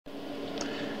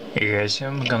Hey guys,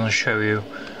 I'm gonna show you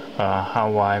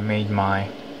how I will make my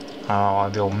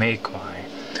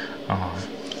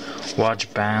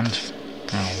watch band,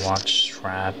 watch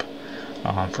strap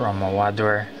from a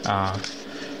leather,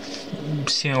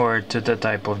 similar to the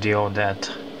type of deal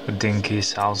that Dinky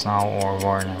sells now, or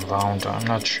Warren & Round. I'm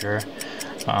not sure.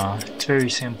 It's very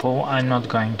simple. I'm not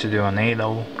going to do a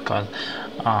needle because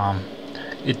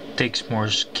it takes more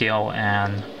skill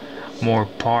and more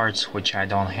parts which I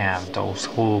don't have, those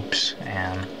hoops,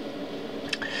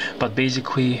 but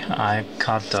basically I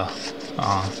cut the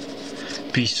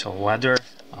piece of leather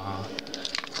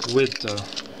with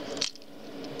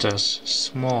this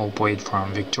small blade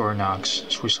from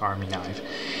Victorinox Swiss Army knife,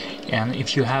 and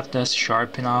if you have this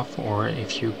sharp enough, or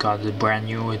if you got it brand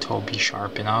new, it will be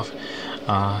sharp enough.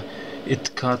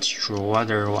 It cuts through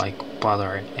leather like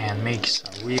butter and makes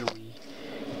a really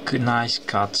nice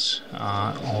cuts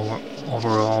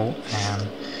overall, and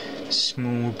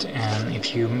smooth. And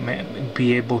if you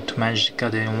be able to manage to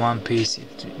cut it in one piece,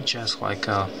 it's just like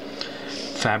a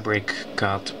fabric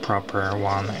cut, proper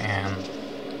one. And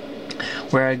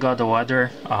where I got the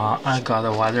leather, I got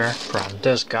a leather from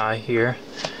this guy here,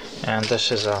 and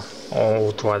this is a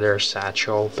old leather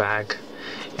satchel bag,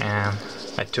 and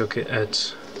I took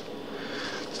it's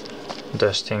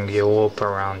this thing you loop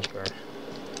around your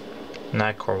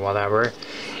neck or whatever.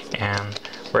 And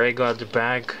where I got the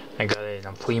bag, I got it in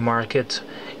a flea market,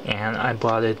 and I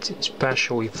bought it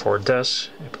especially for this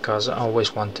because I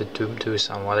always wanted to do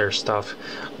some other stuff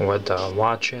with the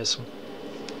watches.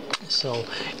 So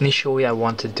initially I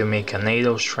wanted to make a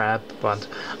NATO strap, but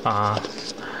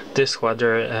this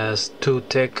leather is too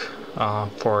thick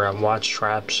for watch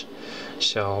straps,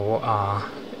 so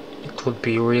it would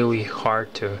be really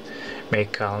hard to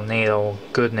make a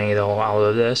good needle out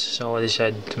of this. So I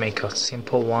decided to make a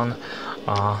simple one.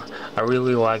 I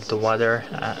really like the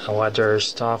leather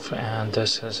stuff, and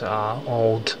this is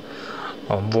old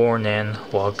worn in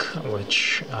look,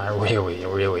 which I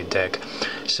really dig.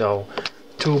 So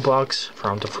 $2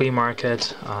 from the flea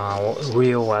market,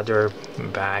 real leather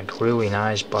bag, really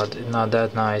nice, but not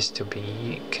that nice to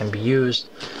can be used.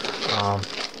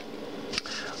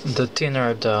 The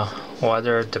thinner the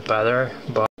leather, the better,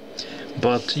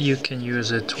 but you can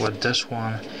use it with this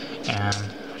one, and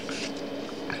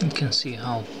you can see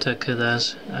how thick it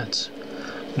is. It's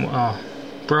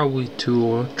probably 2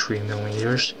 or 3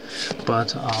 millimeters.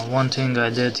 But one thing I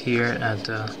did here at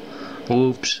the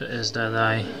loops is that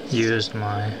I used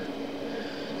my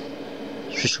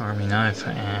Swiss Army knife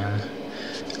and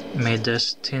made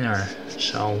this thinner,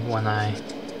 so when I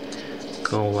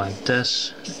go like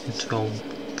this, it will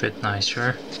fit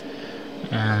nicer.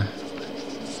 And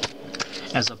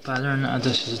as a pattern,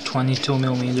 this is 22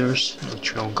 millimeters,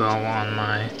 which will go on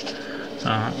my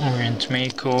Orient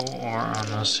Mako or on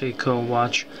a Seiko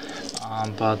watch,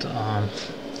 but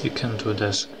you can do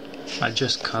this. I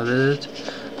just cut it.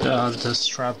 The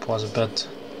strap was a bit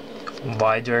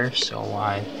wider, so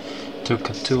I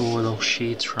took 2 little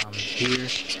sheets from here,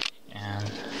 and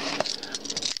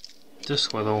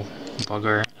this little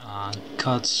bugger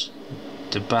cuts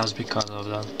the best because of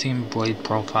the thin blade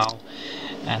profile,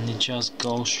 and it just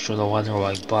goes through the leather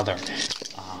like butter.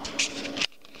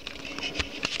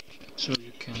 So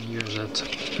you can use it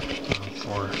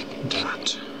for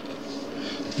that.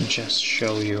 Just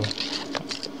show you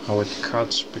how it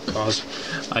cuts, because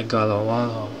I got a lot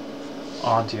of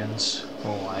audience who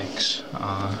likes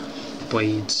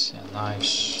blades and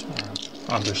knives and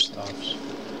other stuff.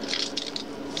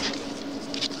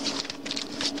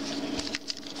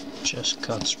 Just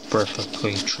cuts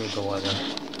perfectly through the leather.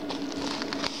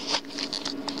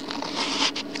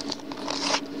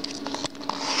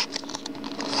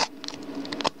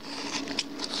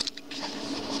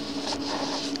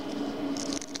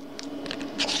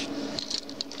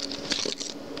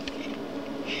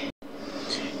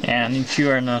 And if you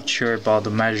are not sure about the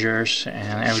measures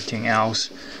and everything else,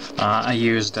 I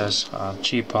use this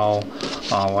cheapo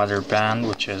leather band,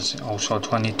 which is also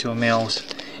 22 mils,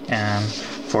 and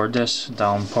for this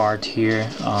down part here,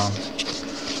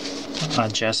 I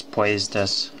just place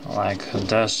this like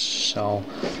this, so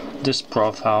this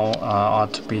profile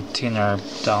ought to be thinner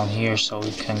down here, so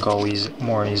it can go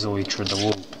more easily through the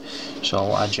loop.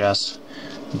 So I just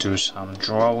do some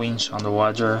drawings on the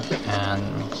leather,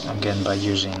 and again by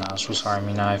using a Swiss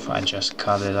Army knife I just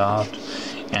cut it out.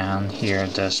 And here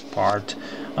this part,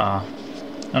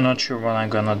 I'm not sure what I'm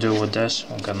gonna do with this.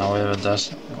 I'm gonna leave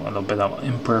this a little bit of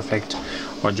imperfect,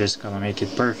 or just gonna make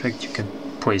it perfect. You can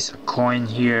place a coin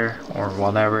here or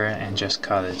whatever and just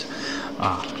cut it.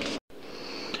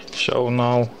 So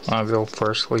now I will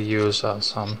firstly use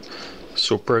some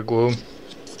super glue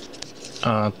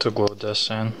to glue this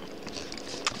in.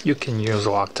 You can use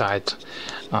Loctite.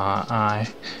 I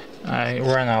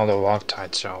ran out of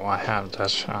Loctite, so I have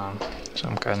this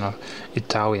some kind of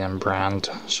Italian brand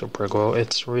super glue.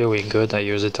 It's really good. I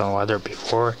used it on leather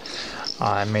before.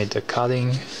 I made the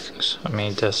cuttings. I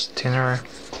made this thinner,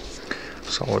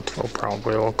 so it will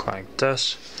probably look like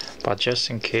this. But just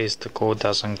in case the glue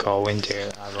doesn't go in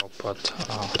there, I will put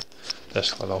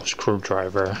this little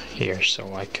screwdriver here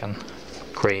so I can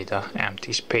create an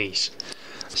empty space.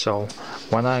 So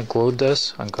when I glue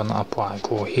this, I'm gonna apply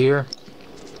glue here.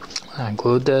 I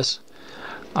glue this.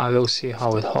 I will see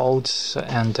how it holds,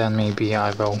 and then maybe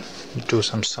I will do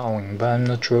some sewing. But I'm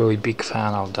not really big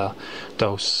fan of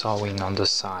those sewing on the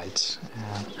sides,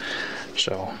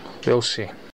 so we'll see.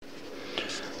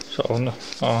 So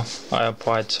I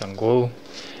applied some glue,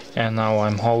 and now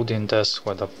I'm holding this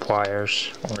with the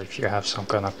pliers, or if you have some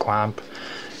kind of clamp,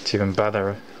 it's even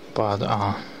better. But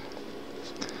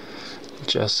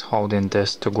just holding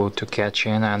this to glue to catch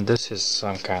in, and this is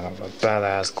some kind of a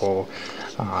badass glue.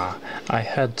 I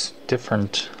had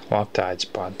different Loctites,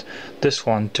 but this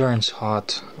one turns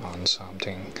hot on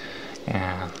something,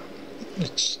 and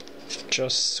it's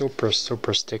just super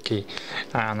sticky.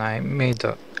 And I made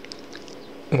the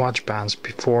watch bands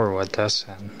before with this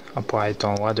and applied it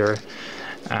on leather,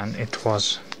 and it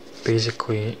was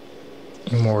basically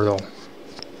immortal.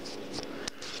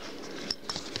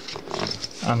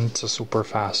 And it's super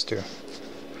fast too.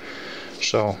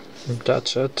 So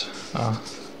that's it.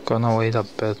 Gonna wait a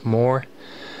bit more,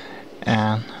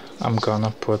 and I'm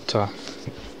gonna put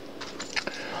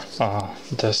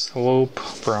this loop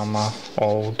from an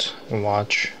old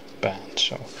watch band.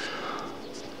 So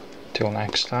till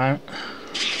next time.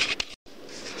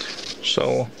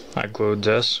 So I glued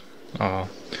this.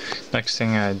 Next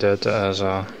thing I did is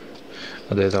I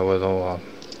did a little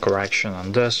correction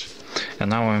on this. And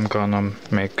now I'm gonna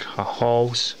make a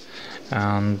hose,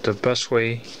 and the best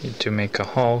way to make a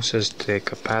hose is to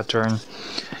take a pattern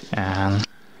and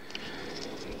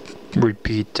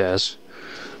repeat this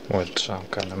with some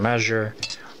kind of measure,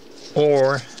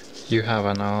 or you have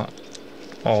an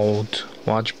old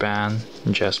watch band,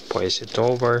 just place it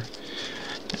over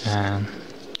and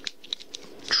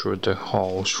through the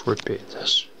holes repeat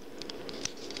this.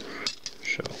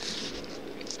 So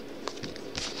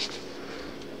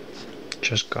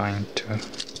just going to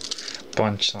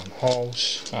punch some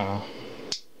holes.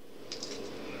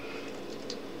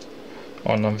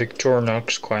 On a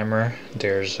Victorinox climber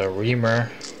there's a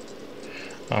reamer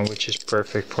which is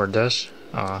perfect for this.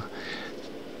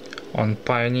 On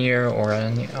Pioneer or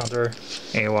any other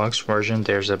AWACS version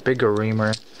there's a bigger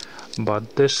reamer,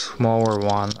 but this smaller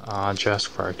one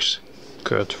just works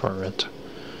good for it.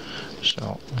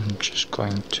 So I'm just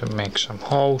going to make some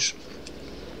holes.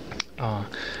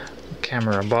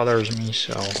 Camera bothers me,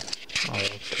 so I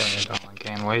will turn it on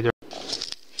again later.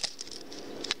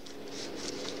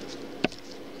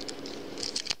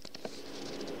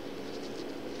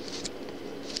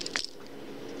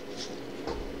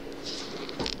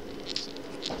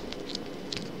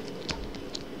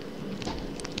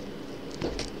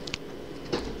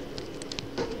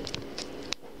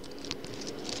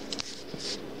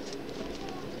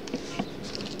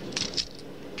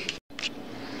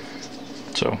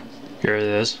 So here it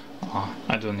is.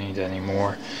 I don't need any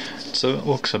more. So it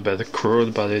looks a bit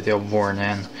crude, but it's worn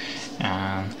in.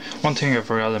 And one thing I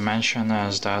forgot to mention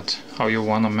is that how you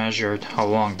want to measure how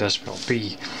long this will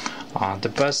be. The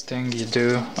best thing you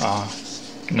do,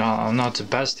 no, not the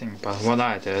best thing, but what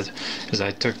I did is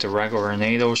I took the regular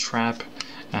NATO strap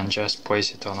and just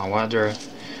placed it on a leather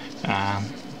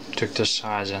and took the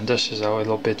size, and this is a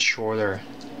little bit shorter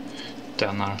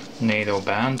than a NATO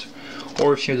band.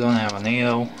 Or if you don't have a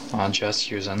NATO, just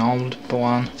use an old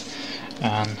one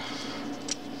and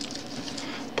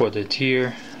put it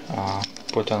here,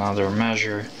 put another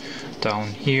measure down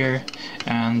here,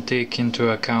 and take into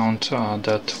account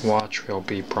that watch will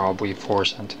be probably 4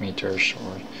 centimeters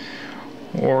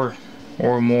or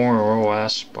more or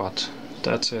less, but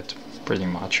that's it pretty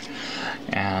much.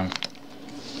 And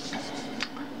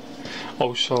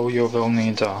also you will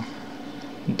need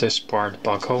this part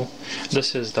buckle.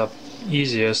 This is the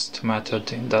easiest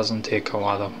method. It doesn't take a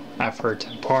lot of effort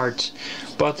and parts,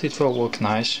 but it will look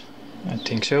nice, I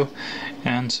think so.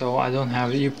 And so I don't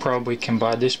have, you probably can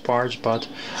buy these parts, but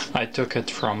I took it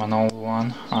from an old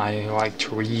one I like to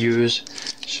reuse.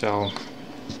 So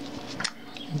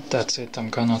that's it. I'm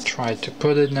gonna try to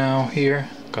put it now here.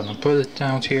 I'm gonna put it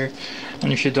down here,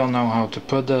 and if you don't know how to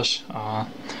put this,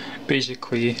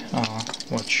 basically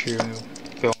what you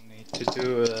will need to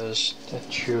do is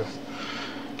that you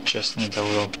just need a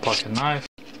little pocket knife.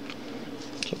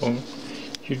 So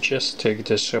you just take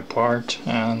this apart,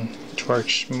 and it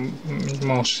works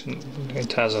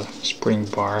it has a spring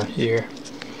bar here,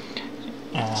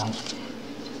 and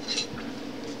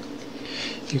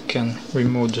you can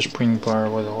remove the spring bar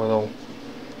with a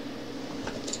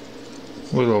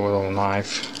little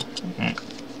knife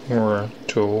or a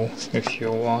tool if you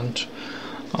want.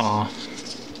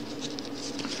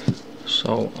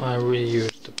 So I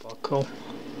reuse the buckle.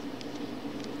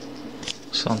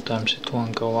 Sometimes it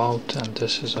won't go out, and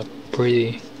this is a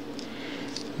pretty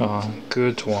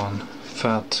good one,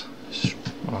 fat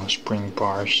spring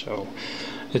bar, so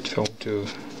it will do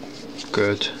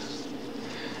good.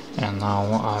 And now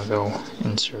I will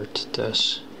insert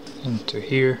this into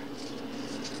here.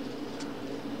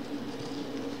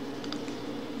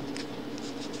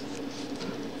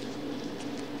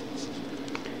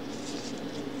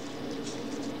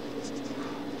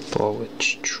 Pull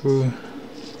it through.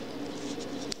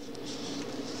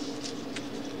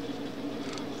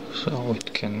 So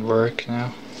it can work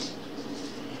now,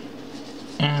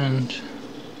 and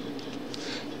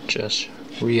just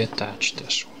reattach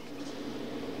this one.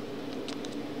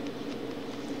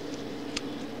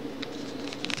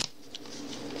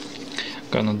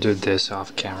 Gonna do this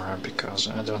off camera because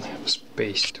I don't have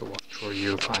space to watch for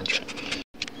you viewfinder.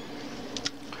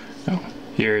 Oh,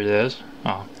 here it is.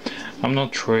 I'm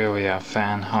not really a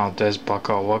fan how this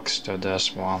buckle looks to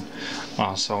this one,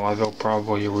 so I will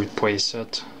probably replace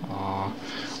it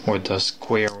with the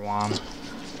square one.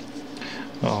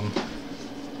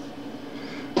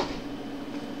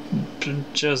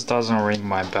 Just doesn't ring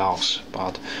my bells,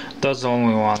 but that's the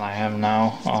only one I have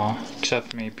now,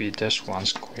 except maybe this one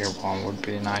square one would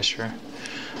be nicer.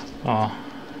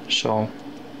 So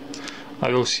I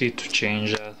will see to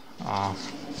change that.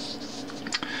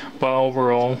 But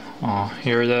overall,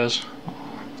 here it is.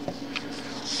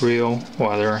 Real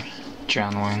leather,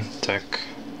 genuine, thick,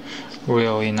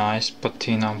 really nice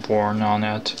patina worn on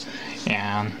it,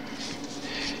 and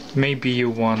maybe you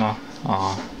wanna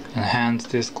enhance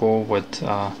this gold with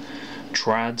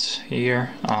threads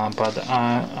here, but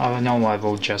I know I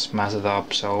will just mess it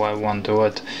up, so I won't do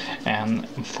it. And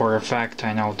for a fact,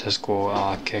 I know this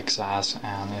gold kicks ass,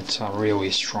 and it's really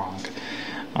strong.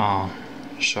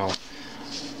 So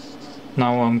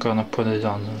now I'm gonna put it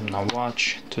on a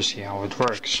watch to see how it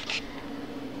works.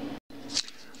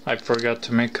 I forgot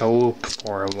to make a loop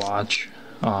for a watch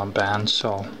band,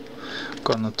 so I'm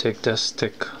gonna take this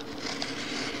thick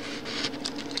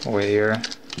layer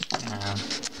and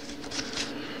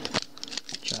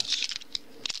just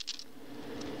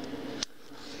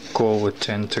glue it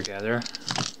in together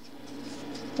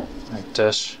like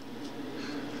this.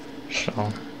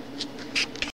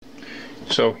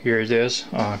 So here it is,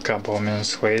 a couple of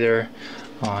minutes later.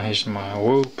 Here's my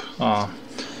loop.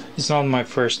 It's not my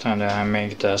first time that I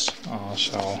make this,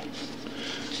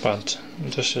 but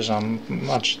this is a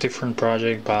much different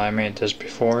project, but I made this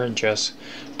before. Just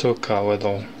took a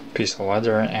little piece of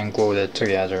leather and glued it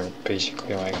together,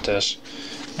 basically like this.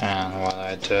 And what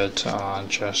I did,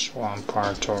 just one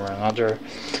part over another,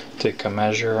 take a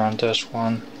measure on this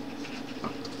one.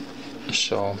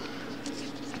 So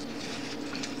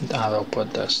I will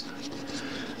put this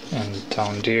in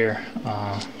down there,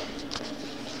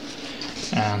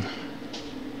 and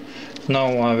now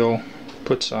I will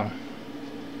put some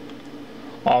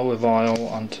olive oil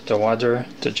onto the leather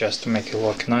just to make it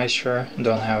look nicer.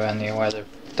 Don't have any leather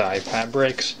dye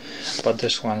fabrics, but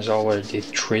this one is already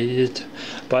treated,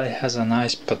 but it has a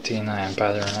nice patina and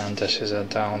pattern, and this is a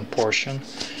down portion.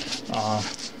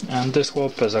 And this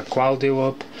loop is a quality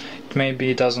loop.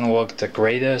 Maybe it doesn't look the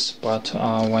greatest, but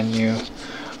when you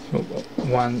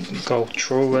go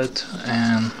through it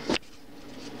and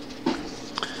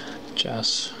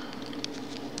just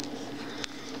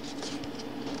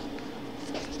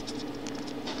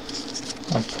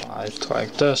apply it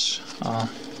like this.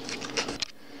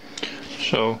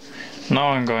 So now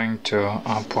I'm going to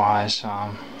apply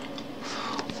some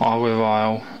olive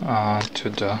oil to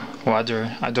the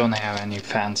leather. I don't have any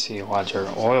fancy leather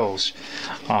oils,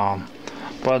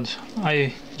 but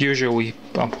I usually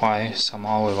apply some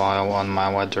olive oil on my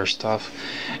leather stuff,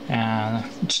 and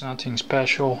it's nothing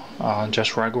special,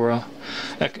 just regular.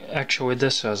 Actually,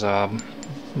 this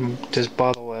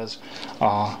bottle is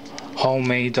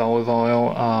homemade olive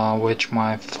oil, which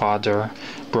my father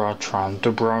brought from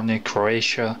Dubrovnik,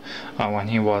 Croatia, when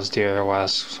he was there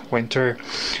last winter.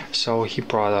 So he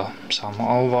brought some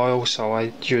olive oil, so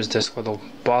I used this little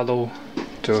bottle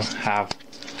to have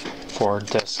for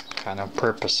this kind of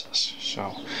purposes.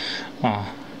 So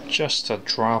just a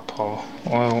drop of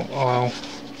oil,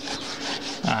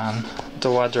 and the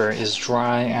leather is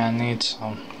dry and needs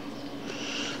some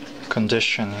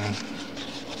conditioning.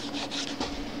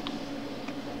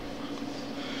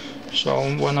 So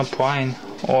when applying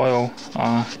oil,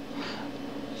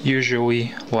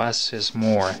 usually less is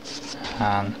more.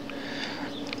 And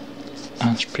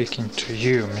I'm speaking to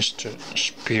you, Mr.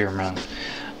 Spearman,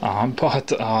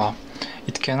 but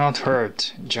it cannot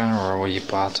hurt generally,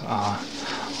 but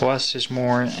less is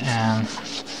more, and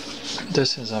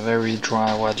this is a very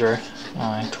dry weather.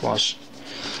 It was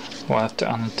left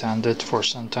unattended for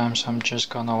some time, so I'm just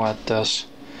gonna let this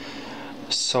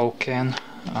soak in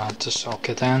to soak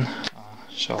it in.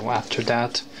 So after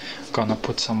that, gonna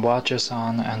put some watches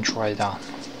on and try it on.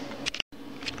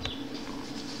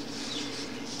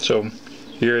 So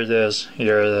here it is,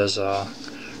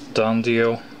 done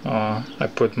deal. I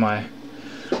put my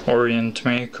Orient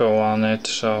Mako on it,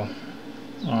 so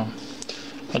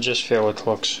I just feel it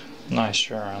looks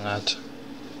nicer on it.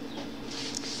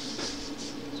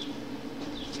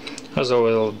 Has a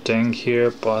little ding here,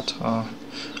 but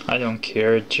I don't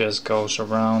care, it just goes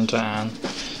around, and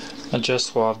I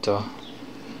just love the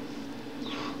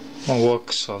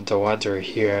looks of the leather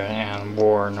here and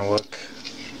worn look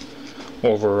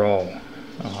overall.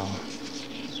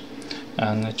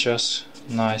 And it's just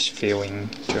nice feeling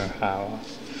to have.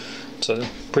 It's a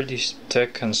pretty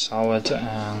thick and solid,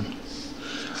 and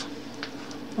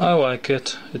I like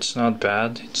it. It's not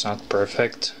bad, it's not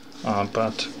perfect,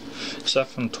 but it's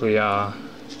definitely a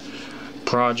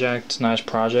project, nice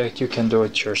project. You can do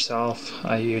it yourself.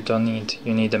 You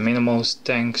need the minimalist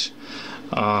things,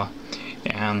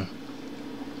 and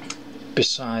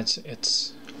besides,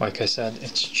 it's, like I said,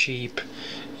 it's cheap,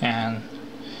 and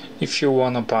if you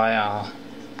want to buy a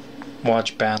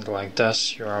watch band like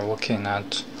this, you are looking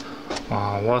at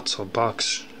lots of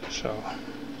bucks. So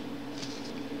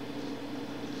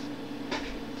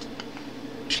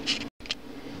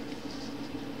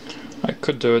I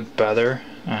could do it better,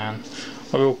 and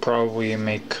I will probably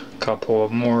make a couple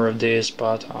of more of these,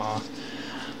 but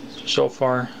so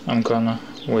far I'm gonna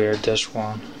wear this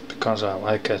one because I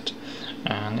like it,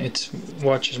 and its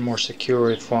watch is more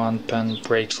secure. If one pen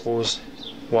breaks loose,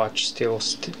 watch still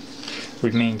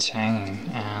remains hanging.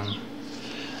 And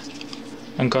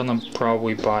I'm gonna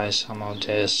probably buy some of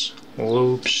these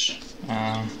loops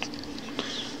and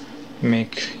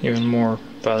make even more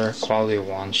better quality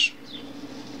ones.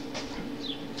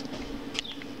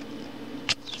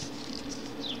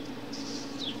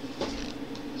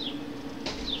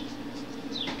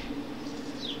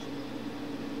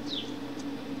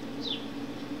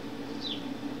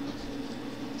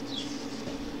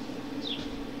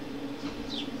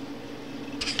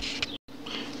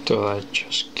 So I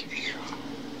just give you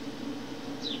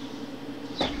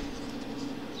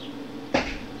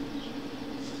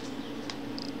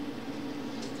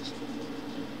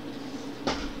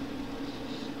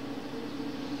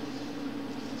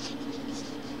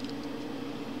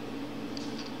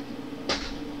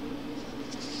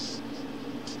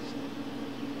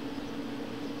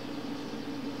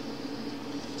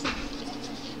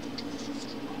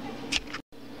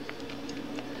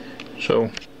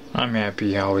so I'm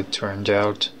happy how it turned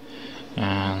out,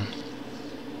 and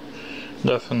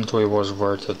definitely was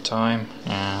worth the time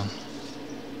and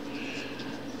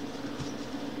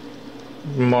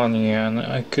money. And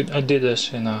I did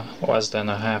this in less than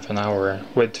a half an hour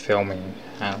with filming,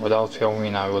 and without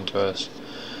filming I would do this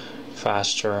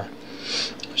faster.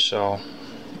 So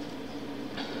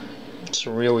it's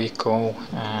really cool,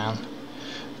 and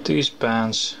these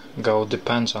bands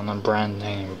depends on the brand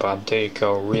name, but they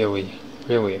go really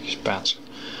expensive.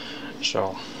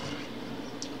 So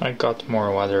I got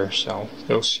more leather, so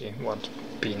we'll see what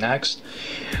will be next.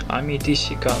 I'm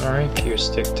EDC Gunner. If you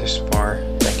stick this far,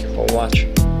 thank you for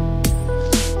watching.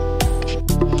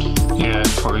 Yeah, I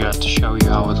forgot to show you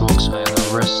how it looks on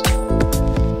the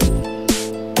wrist.